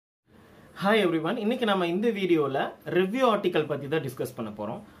Hi everyone, இன்னைக்கு நம்ம இந்த வீடியோல ரிவ்யூ ஆர்டிகல் பத்தி தான் டிஸ்கஸ் பண்ண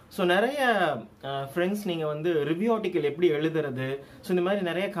போறோம். சோ நிறைய ஃப்ரெண்ட்ஸ் நீங்க வந்து ரிவ்யூ ஆர்டிகல் எப்படி எழுதுறது சோ இந்த மாதிரி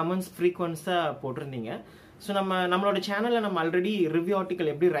நிறைய கமெண்ட்ஸ் ஃப்ரீக்வென்ஸா போட்டுருந்தீங்க. சோ நம்மளோட சேனல்ல நம்ம ஆல்ரெடி ரிவ்யூ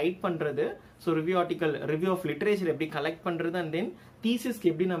ஆர்டிகல் எப்படி ரைட் பண்றது, so review article review of literature எப்படி கலெக்ட் பண்றது அண்ட் தென்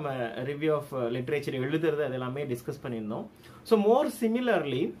தீசிஸ்க்கு எப்படி நம்ம ரிவ்யூ ஆஃப் லிட்ரேச்சர் எழுதுறது அதெல்லாமே டிஸ்கஸ் பண்ணியிருந்தோம். So more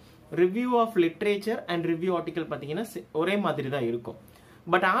similarly review of literature and review article பார்த்தீங்கன்னா ஒரே மாதிரி தான் இருக்கும்.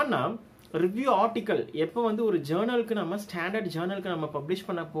 பட் ஆனா ரிவ்யூ ஆர்டிக்கல் எப்போ வந்து ஒரு ஜேர்னலுக்கு நம்ம ஸ்டாண்டர்ட் ஜேர்னலுக்கு நம்ம பப்ளிஷ்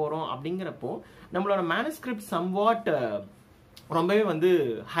பண்ண போறோம் அப்படிங்கிறப்போ நம்மளோட மேனுஸ்கிரிப்ட் சம்வாட் ரொம்பவே வந்து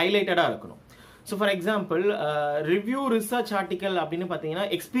ஹைலைட்டடா இருக்கணும். So for example review research article அப்படின்னு பார்த்தீங்கன்னா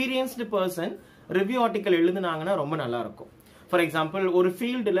எக்ஸ்பீரியன்ஸ்டு பர்சன் ரிவ்யூ ஆர்டிக்கல் எழுதுனாங்கன்னா ரொம்ப நல்லா இருக்கும். ஃபார் எக்ஸாம்பிள் ஒரு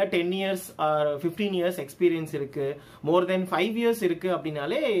ஃபீல்டில் 10 years ஆர் 15 years எக்ஸ்பீரியன்ஸ் இருக்கு, மோர் தென் 5 years இருக்கு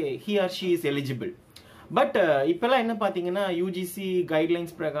அப்படின்னாலே he or she is eligible. But இப்பெல்லாம் என்ன பார்த்தீங்கன்னா யூஜிசி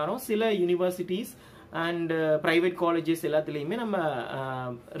கைட்லைன்ஸ் பிரகாரம் சில யூனிவர்சிட்டிஸ் அண்ட் ப்ரைவேட் காலேஜஸ் எல்லாத்துலேயுமே நம்ம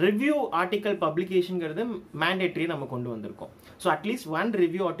ரிவ்யூ ஆர்டிக்கல் பப்ளிகேஷனுங்கிறது மேண்டேட்ரி நம்ம கொண்டு வந்திருக்கோம். So at least one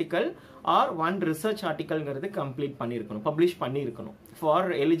review article R one research ஆர்டிக்கல்ங்கிறது complete பண்ணியிருக்கணும், பப்ளிஷ் பண்ணியிருக்கணும் for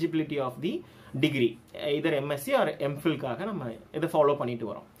eligibility of the degree, இதர் எம்எஸ்சி ஆர் எம்ஃபில்காக நம்ம இதை ஃபாலோ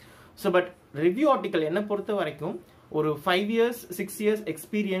பண்ணிட்டு வரோம். ஸோ பட் ரிவ்யூ ஆர்டிக்கல் என்னை பொறுத்த வரைக்கும் ஒரு 5 years 6 years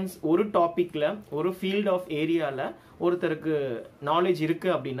எக்ஸ்பீரியன்ஸ் ஒரு டாபிக்ல ஒரு ஃபீல்ட் ஆஃப் ஏரியாவில் ஒருத்தருக்கு நாலேஜ் இருக்கு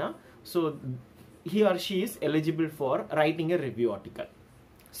அப்படின்னா so he or she is eligible for writing a review article.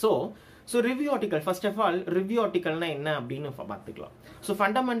 So review article, first of all review articleனா என்ன அப்படின்னு பார்த்துக்கலாம். ஸோ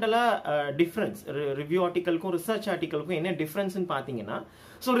ஃபண்டமெண்டலாக டிஃப்ரென்ஸ் ரிவ்யூ ஆர்டிக்கலுக்கும் ரிசர்ச் ஆர்டிக்கலுக்கும் என்ன டிஃப்ரென்ஸ்னு பார்த்தீங்கன்னா,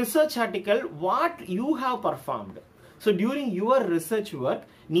 so research article what you have performed, so during your research work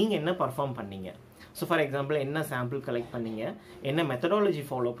நீங்கள் என்ன perform பண்ணீங்க. So for example என்ன sample collect பண்ணீங்க, என்ன மெத்தடாலஜி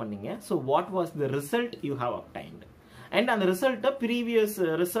ஃபாலோ பண்ணீங்க, so what was the result you have obtained and அந்த ரிசல்ட்டை ப்ரீவியஸ்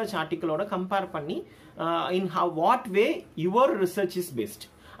ரிசர்ச் ஆர்டிக்கலோட கம்பேர் பண்ணி in what way your research is best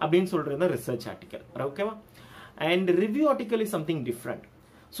அப்படின்னு சொல்றது ரிசர்ச் ஆர்டிக்கல். ஓகேவா? And review article is something different.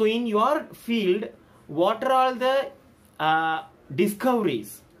 So in your field what are all the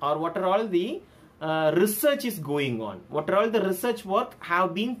discoveries or what are all the research is going on, what are all the research work have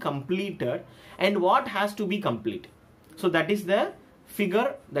been completed and what has to be complete. So that is the figure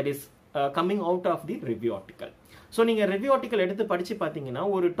that is coming out of the review article. So நீங்க review article எடுத்து படிச்சு பார்த்தீங்கன்னா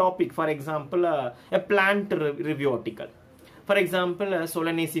ஒரு topic, for example a plant review article, for example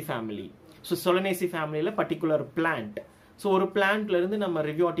Solanaceae family. So Solanaceae ஃபேமிலியில் particular plant, so ஒரு பிளான்ட்ல இருந்து நம்ம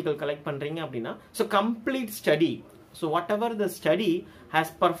review article collect பண்றீங்க அப்படின்னா so complete study, so whatever the study has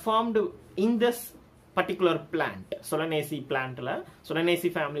performed in this particular plant, Solanaceae plantல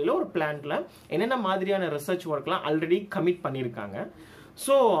Solanaceae ஃபேமிலியில் ஒரு பிளான்ட்ல என்னென்ன மாதிரியான ரிசர்ச் ஒர்க்லாம் ஆல்ரெடி கமிட் பண்ணியிருக்காங்க,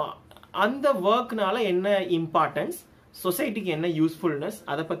 ஸோ அந்த ஒர்க்னால என்ன இம்பார்ட்டன்ஸ், சொசைட்டிக்கு என்ன யூஸ்ஃபுல்னஸ்,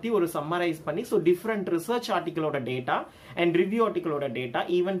 அதை பற்றி ஒரு சம்மரைஸ் பண்ணி so different research ஆர்டிக்கலோட data and review ஆர்டிக்கலோட data,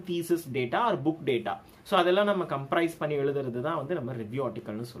 even thesis data R book data, so அதெல்லாம் நம்ம கம்ப்ரைஸ் பண்ணி எழுதுறது தான் வந்து நம்ம ரிவ்யூ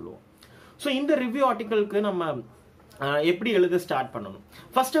ஆர்டிக்கல்னு சொல்லுவோம். ஸோ இந்த ரிவ்யூ ஆர்டிக்கலுக்கு நம்ம எப்படி எழுத ஸ்டார்ட் பண்ணணும்.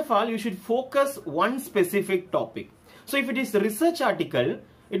 First of all you should focus one specific topic. So if it is research article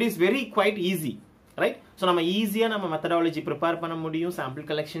it is very quite easy, right? So நம்ம ஈஸியாக நம்ம மெத்தடாலஜி ப்ரிப்பேர் பண்ண முடியும், sample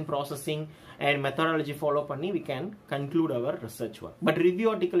collection processing and methodology follow பண்ணி we can conclude our research work. But review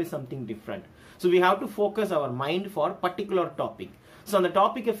article is something different. So we have to focus our mind for particular topic. So அந்த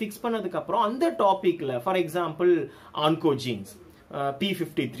டாப்பிக்கை fix பண்ணதுக்கு அப்புறம் அந்த டாப்பிக்ல for example oncogenes,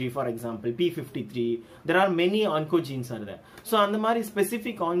 P53 for example, P53, there are many oncogenes are there. So அந்த மாதிரி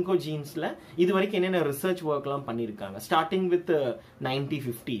specific oncogenesல இது வரைக்கும் என்னென்ன ரிசர்ச் ஒர்க்லாம் பண்ணியிருக்காங்க, ஸ்டார்டிங் வித்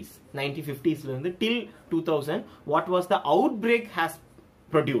 1950s இருந்து till 2000 what was the outbreak has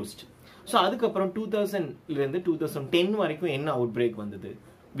produced. So அதுக்கப்புறம் 2000 இருந்து 2010 வரைக்கும் என்ன அவுட்பிரேக் வந்தது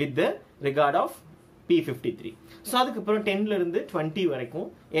with the regard of P53. So அதுக்கப்புறம் 10ல இருந்து 20 வரைக்கும்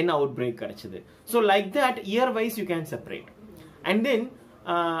என்ன அவுட்பிரேக் கிடைச்சது. So like that yearwise you can separate. And then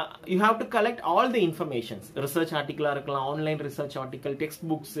you have to collect all the informations, research article இருக்கலாம், online research article,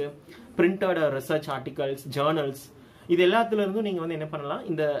 textbooks, printed research articles, journals, இது எல்லாத்துல இருந்தும் நீங்க வந்து என்ன பண்ணலாம்,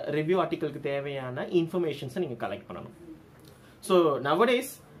 இந்த ரிவ்யூ ஆர்டிக்கலுக்கு தேவையான இன்ஃபர்மேஷன்ஸை நீங்க கலெக்ட் பண்ணணும். So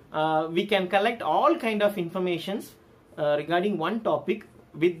nowadays we can collect all kind of informations regarding one topic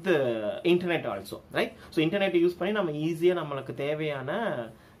with the internet also, right? So internet use பண்ணி நம்ம ஈஸியா நம்மளுக்கு தேவையான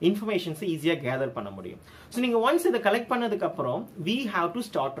இன்ஃபர்மேஷன்ஸை ஈஸியாக கேதர் பண்ண முடியும். ஸோ நீங்கள் ஒன்ஸ் இதை கலெக்ட் பண்ணதுக்கு அப்புறம் we have to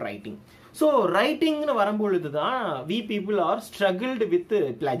start writing. So ரைட்டிங்னு வரும்பொழுது தான் we people are struggled with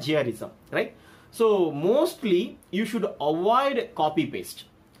பிளாஜியாரிசம், right? So mostly you should avoid copy paste.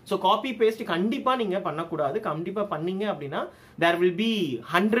 So copy paste கண்டிப்பாக நீங்கள் பண்ணக்கூடாது. கண்டிப்பாக பண்ணீங்க அப்படின்னா தேர் வில் பி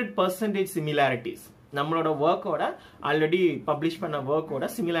 100% சிமிலாரிட்டிஸ். நம்மளோட ஒர்க்கோட ஆல்ரெடி பப்ளிஷ் பண்ண ஒர்க்கோட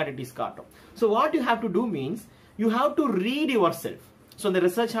சிமிலாரிட்டிஸ் காட்டும். So what you have to two means you have to read your self. So இந்த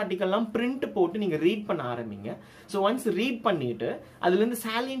ரிசர்ச் ஆர்டிக்கல்லாம் பிரிண்ட் போட்டு நீங்கள் ரீட் பண்ண ஆரம்பிங்க. ஸோ ஒன்ஸ் ரீட் பண்ணிட்டு அதுலேருந்து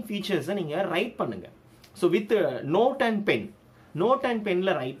salient ஃபீச்சர்ஸை நீங்கள் ரைட் பண்ணுங்க. So with note and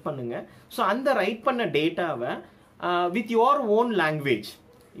பென்ல right பண்ணுங்க. ஸோ அந்த ரைட் பண்ண டேட்டாவை with your own language,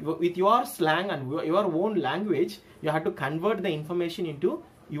 with your slang and your own language, you have to convert the information into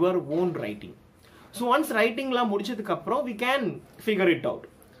your own writing. So once writing la mudichadukku appo we can figure it out.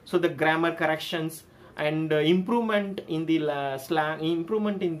 So the grammar corrections and improvement in the slang,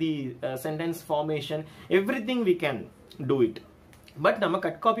 improvement in the sentence formation, everything we can do it. But நம்ம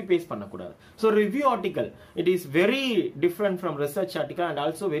cut copy paste பண்ணக்கூடாது. So review article, it is very different from research article and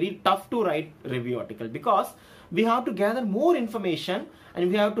also very tough to write review article because we have to gather more information and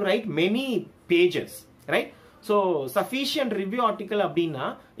we have to write many pages, right? So sufficient review article அப்படின்னா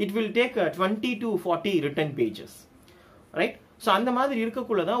it will take 20 to 40 written pages, right? So அந்த மாதிரி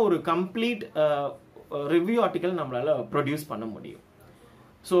இருக்கக்குள்ள தான் ஒரு complete review article நம்மளால produce பண்ண முடியும்.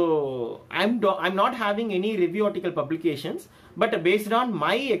 So I'm not having any review article publications, but based on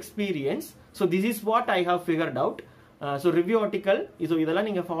my experience, so this is what I have figured out. So review article, so இதெல்லாம்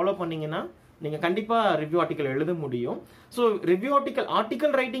நீங்க ஃபாலோ பண்ணீங்கன்னா நீங்க கண்டிப்பா ரிவ்யூ ஆர்டிகல் எழுத முடியும். So review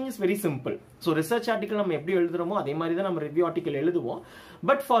article writing is very simple. So research article நம்ம எப்படி எழுதுறோமோ அதே மாதிரி தான் நம்ம ரிவ்யூ ஆர்டிகல் எழுதுவோம்.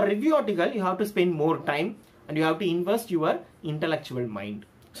 But for review article you have to spend more time and you have to invest your intellectual mind.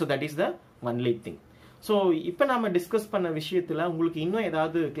 So that is the only thing. So இப்போ நம்ம discuss பண்ண விஷயத்தில் உங்களுக்கு இன்னும்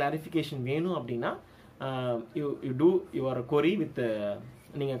ஏதாவது கிளாரிஃபிகேஷன் வேணும் அப்படின்னா you two your query with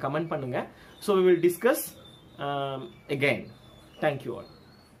நீங்கள் கமெண்ட் பண்ணுங்க. So we will discuss again. Thank you all.